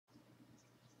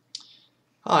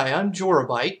Hi, I'm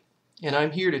Jorabyte, and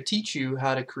I'm here to teach you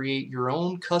how to create your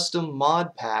own custom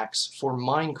mod packs for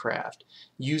Minecraft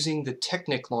using the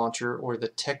Technic launcher or the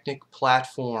Technic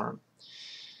Platform.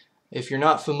 If you're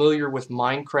not familiar with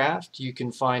Minecraft, you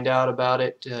can find out about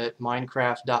it at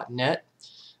minecraft.net.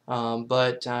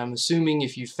 But I'm assuming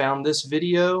if you found this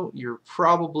video, you're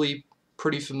probably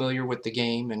pretty familiar with the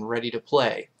game and ready to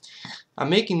play. I'm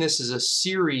making this as a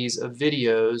series of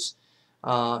videos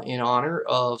in honor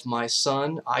of my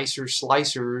son Icer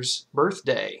Slicer's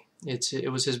birthday.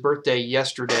 It was his birthday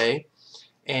yesterday,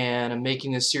 and I'm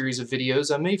making this series of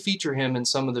videos. I may feature him in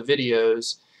some of the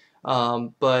videos,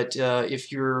 but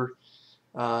if you're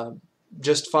uh,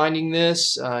 just finding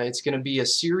this, it's going to be a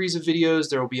series of videos.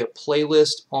 There will be a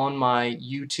playlist on my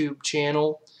YouTube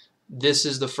channel. This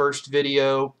is the first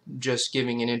video, just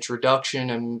giving an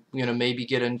introduction. I'm going to maybe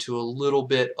get into a little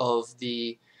bit of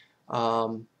the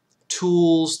um,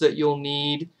 tools that you'll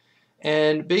need,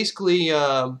 and basically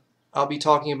I'll be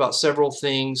talking about several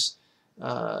things.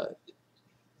 Uh,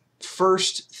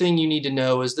 First thing you need to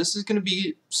know is this is going to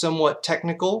be somewhat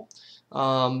technical.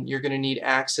 You're going to need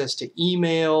access to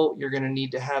email. You're going to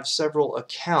need to have several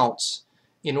accounts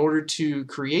in order to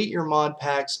create your mod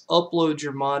packs, upload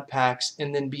your mod packs,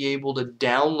 and then be able to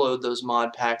download those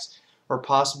mod packs, or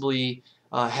possibly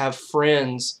have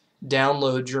friends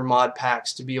download your mod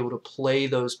packs to be able to play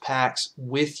those packs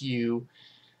with you.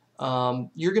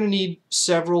 You're going to need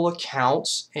several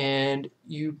accounts, and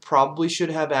you probably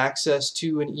should have access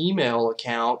to an email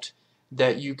account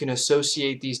that you can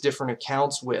associate these different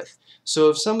accounts with. So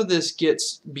if some of this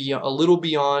gets a little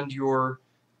beyond your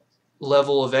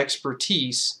level of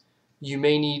expertise, you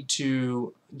may need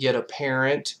to get a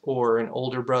parent or an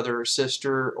older brother or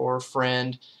sister or a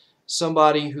friend,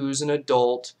 somebody who's an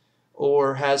adult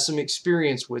or has some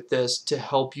experience with this to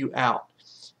help you out.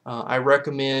 I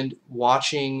recommend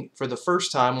watching, for the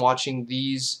first time, watching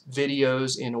these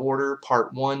videos in order,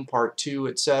 part 1, part 2,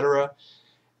 etc.,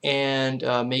 and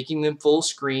making them full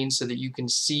screen so that you can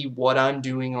see what I'm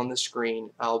doing on the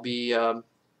screen. I'll be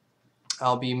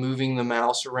moving the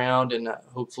mouse around, and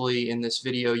hopefully in this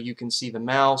video you can see the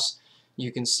mouse.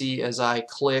 You can see as I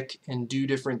click and do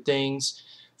different things.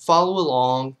 Follow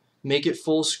along, make it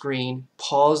full screen,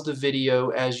 pause the video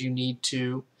as you need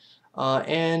to,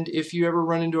 and if you ever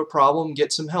run into a problem,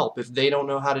 get some help. If they don't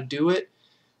know how to do it,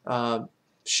 uh,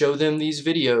 show them these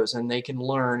videos and they can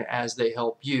learn as they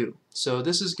help you. So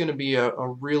this is going to be a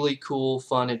really cool,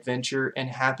 fun adventure, and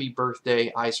happy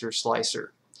birthday, Icer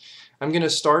Slicer. I'm going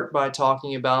to start by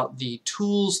talking about the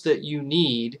tools that you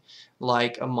need,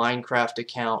 like a Minecraft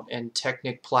account and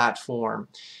Technic Platform.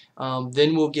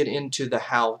 Then we'll get into the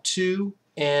how-to,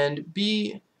 and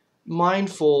be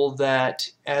mindful that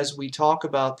as we talk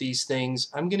about these things,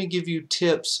 I'm going to give you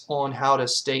tips on how to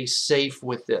stay safe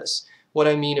with this. What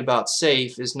I mean about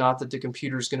safe is not that the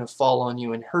computer is going to fall on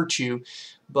you and hurt you,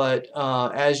 but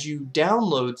as you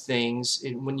download things,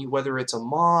 whether it's a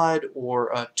mod or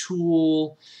a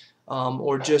tool,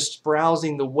 or just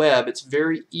browsing the web, it's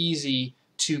very easy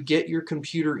to get your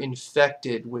computer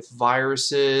infected with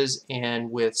viruses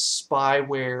and with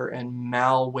spyware and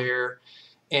malware,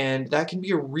 and that can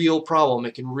be a real problem.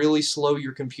 It can really slow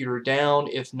your computer down,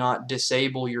 if not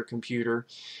disable your computer.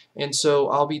 And so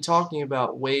I'll be talking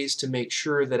about ways to make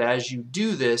sure that as you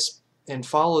do this and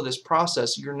follow this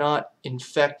process, you're not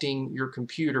infecting your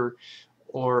computer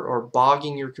or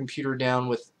bogging your computer down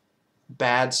with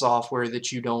bad software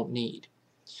that you don't need.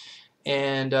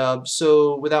 And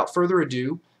so without further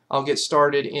ado, I'll get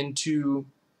started into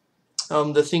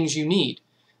the things you need.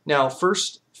 Now,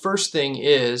 first thing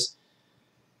is,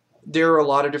 there are a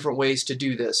lot of different ways to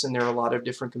do this, and there are a lot of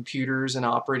different computers and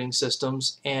operating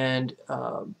systems, and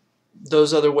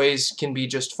those other ways can be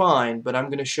just fine, but I'm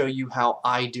going to show you how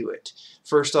I do it.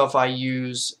 First off, I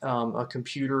use a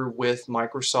computer with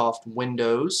Microsoft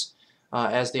Windows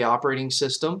as the operating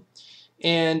system,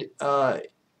 and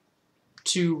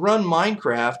to run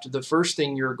Minecraft, the first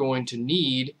thing you're going to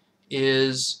need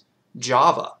is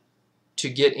Java. To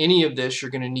get any of this,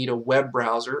 you're going to need a web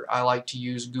browser. I like to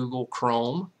use Google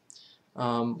Chrome,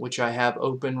 which I have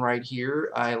open right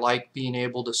here. I like being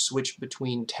able to switch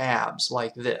between tabs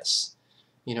like this.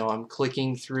 You know, I'm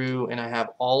clicking through and I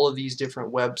have all of these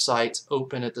different websites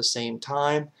open at the same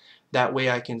time. That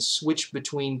way I can switch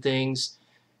between things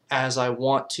as I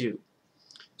want to.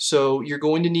 So you're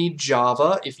going to need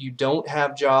Java. If you don't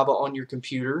have Java on your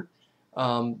computer,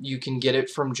 you can get it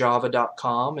from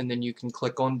java.com, and then you can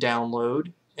click on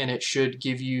download, and it should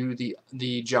give you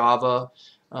the Java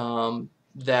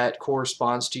that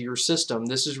corresponds to your system.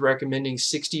 This is recommending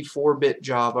 64-bit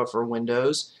Java for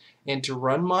Windows, And to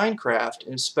run Minecraft,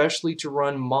 and especially to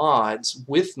run mods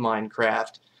with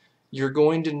Minecraft, you're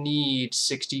going to need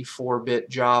 64-bit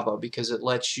Java because it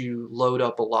lets you load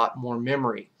up a lot more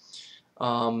memory.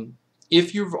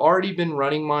 If you've already been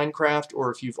running Minecraft, or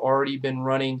if you've already been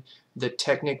running the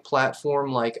Technic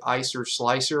platform like Ice or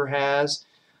Slicer has,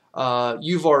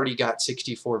 you've already got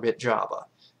 64-bit Java.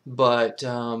 But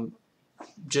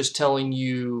just telling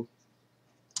you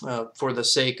for the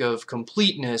sake of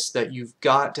completeness that you've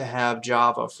got to have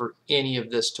Java for any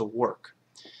of this to work.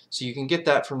 So you can get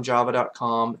that from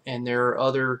java.com, and there are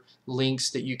other links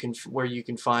that you can where you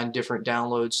can find different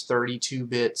downloads,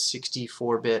 32-bit,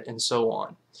 64-bit, and so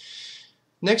on.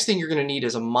 Next thing you're going to need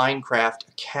is a Minecraft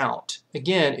account.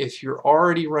 Again, if you're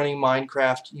already running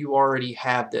Minecraft, you already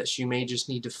have this. You may just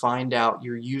need to find out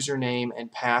your username and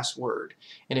password,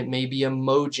 and it may be a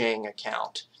Mojang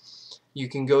account. You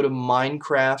can go to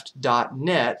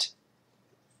minecraft.net,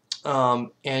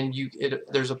 and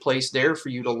there's a place there for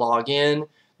you to log in.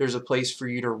 There's a place for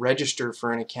you to register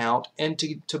for an account and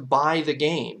to buy the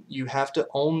game. You have to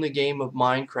own the game of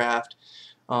Minecraft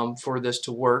for this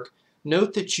to work.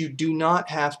 Note that you do not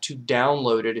have to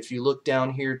download it. If you look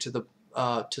down here to the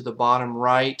bottom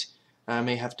right, I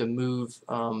may have to move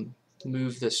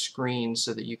the screen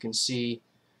so that you can see.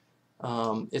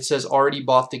 It says already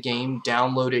bought the game,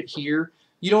 download it here.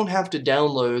 You don't have to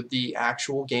download the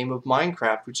actual game of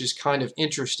Minecraft, which is kind of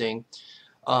interesting,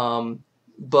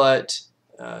 but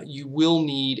you will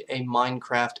need a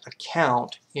Minecraft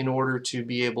account in order to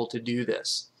be able to do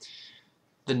this.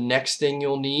 The next thing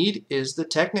you'll need is the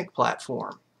Technic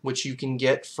platform, which you can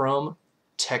get from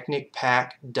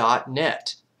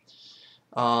technicpack.net.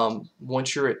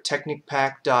 Once you're at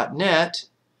technicpack.net,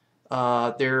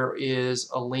 there is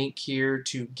a link here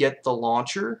to get the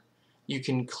launcher. You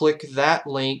can click that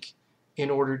link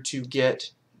in order to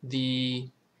get the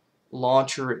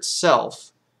launcher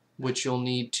itself, which you'll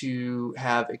need to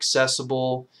have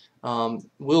accessible.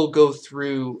 We'll go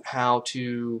through how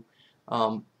to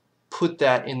put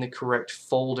that in the correct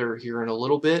folder here in a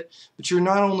little bit, but you're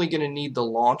not only going to need the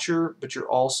launcher, but you're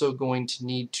also going to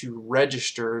need to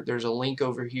register. There's a link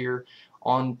over here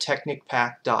on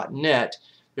technicpack.net.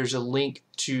 There's a link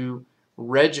to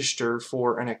register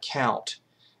for an account,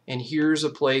 and here's a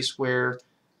place where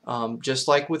just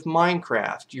like with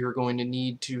Minecraft, you're going to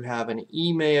need to have an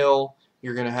email.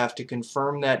 You're going to have to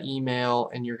confirm that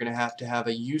email, and you're going to have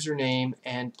a username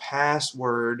and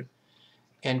password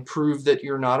and prove that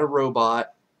you're not a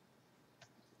robot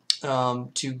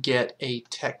to get a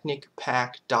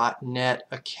technicpack.net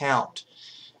account.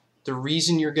 The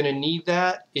reason you're going to need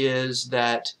that is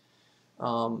that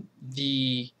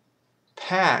the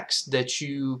packs that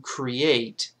you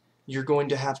create, you're going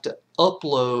to have to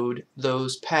upload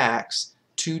those packs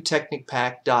to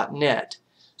technicpack.net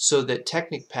so that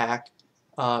TechnicPack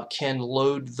can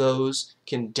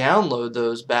download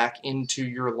those back into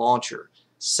your launcher.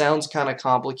 Sounds kind of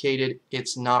complicated.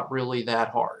 It's not really that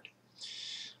hard.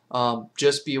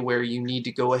 Just be aware you need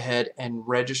to go ahead and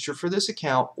register for this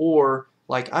account, or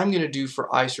like I'm going to do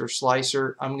for Ice or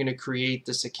Slicer, I'm going to create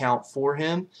this account for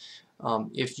him.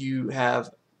 If you have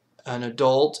an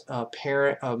adult, a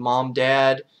parent, a mom,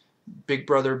 dad, big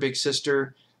brother, big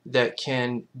sister that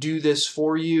can do this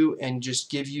for you and just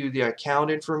give you the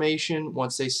account information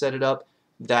once they set it up,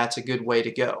 that's a good way to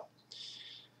go.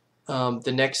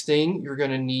 The next thing, you're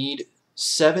going to need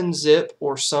 7-zip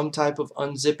or some type of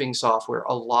unzipping software.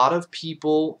 A lot of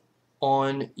people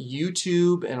on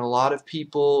YouTube and a lot of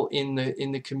people in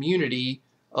the community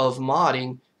of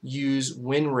modding use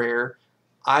WinRare.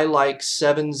 I like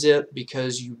 7-zip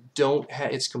because you don't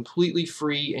it's completely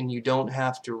free and you don't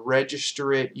have to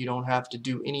register it. You don't have to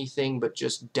do anything but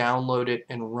just download it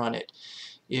and run it.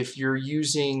 If you're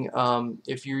using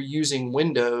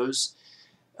Windows,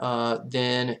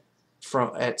 then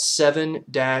at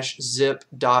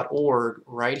 7-zip.org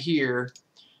right here,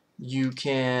 you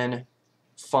can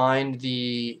find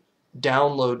the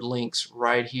download links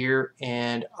right here,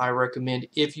 and I recommend,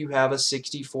 if you have a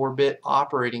 64-bit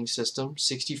operating system,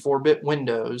 64-bit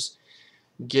Windows,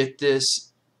 get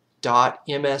this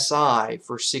 .msi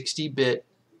for 64-bit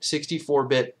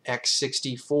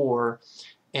x64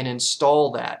 and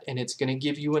install that, and it's going to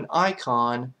give you an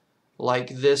icon like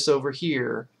this over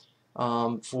here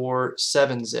for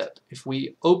 7-zip. If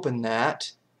we open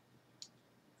that,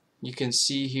 you can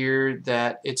see here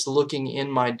that it's looking in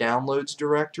my downloads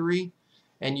directory,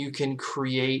 and you can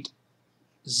create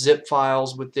zip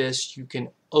files with this. You can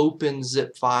open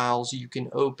zip files, you can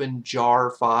open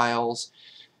jar files,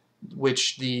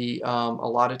 which a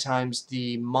lot of times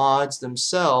the mods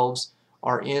themselves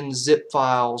are in zip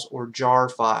files or jar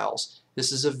files.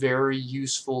 This is a very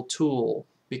useful tool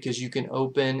because you can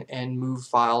open and move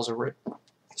files around,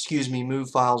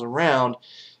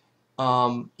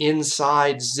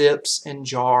 inside zips and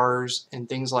jars and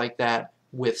things like that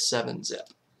with 7-zip.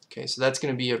 Okay, so that's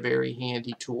going to be a very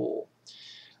handy tool.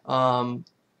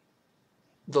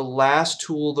 The last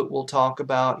tool that we'll talk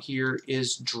about here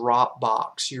is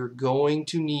Dropbox. You're going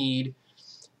to need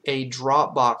a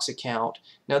Dropbox account.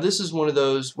 Now this is one of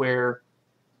those where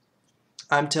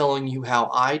I'm telling you how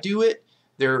I do it.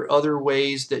 There are other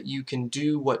ways that you can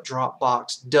do what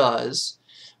Dropbox does,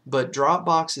 but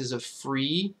Dropbox is a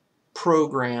free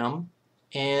program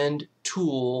and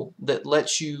tool that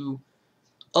lets you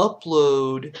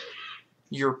upload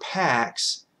your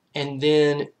packs and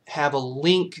then have a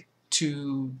link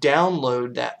to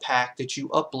download that pack that you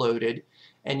uploaded,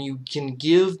 and you can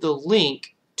give the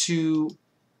link to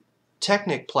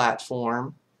Technic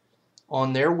Platform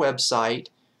on their website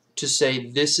to say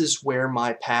this is where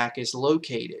my pack is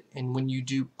located. And when you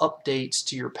do updates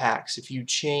to your packs, if you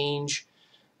change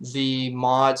the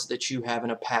mods that you have in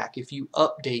a pack, if you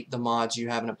update the mods you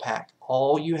have in a pack,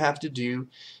 all you have to do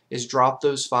is drop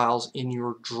those files in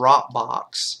your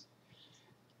Dropbox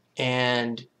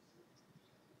and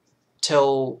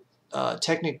tell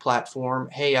Technic Platform,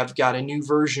 hey, I've got a new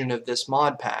version of this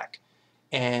mod pack,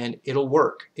 and it'll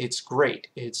work. It's great.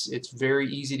 It's very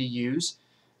easy to use.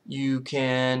 You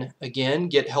can, again,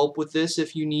 get help with this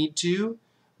if you need to,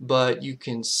 but you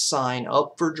can sign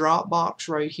up for Dropbox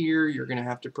right here. You're going to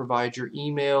have to provide your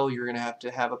email. You're going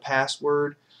to have a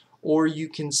password, or you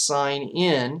can sign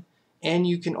in, and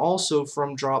you can also,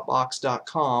 from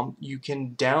Dropbox.com, you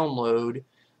can download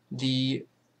the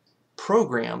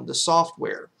program, the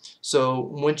software. So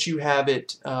once you have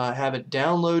it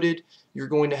downloaded, you're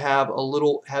going to have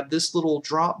this little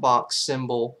Dropbox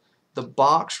symbol, the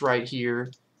box right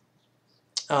here,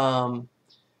 in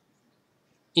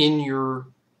your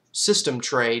system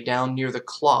tray down near the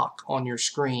clock on your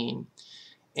screen,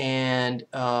 and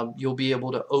you'll be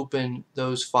able to open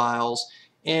those files.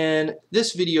 And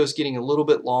this video is getting a little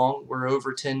bit long. We're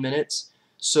over 10 minutes,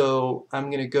 so I'm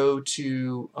going to go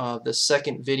to the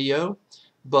second video,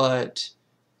 but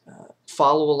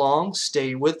follow along,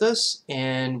 stay with us,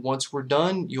 and once we're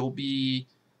done, you'll be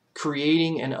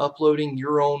creating and uploading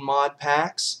your own mod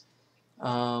packs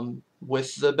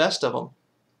with the best of them.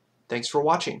 Thanks for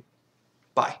watching.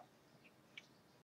 Bye.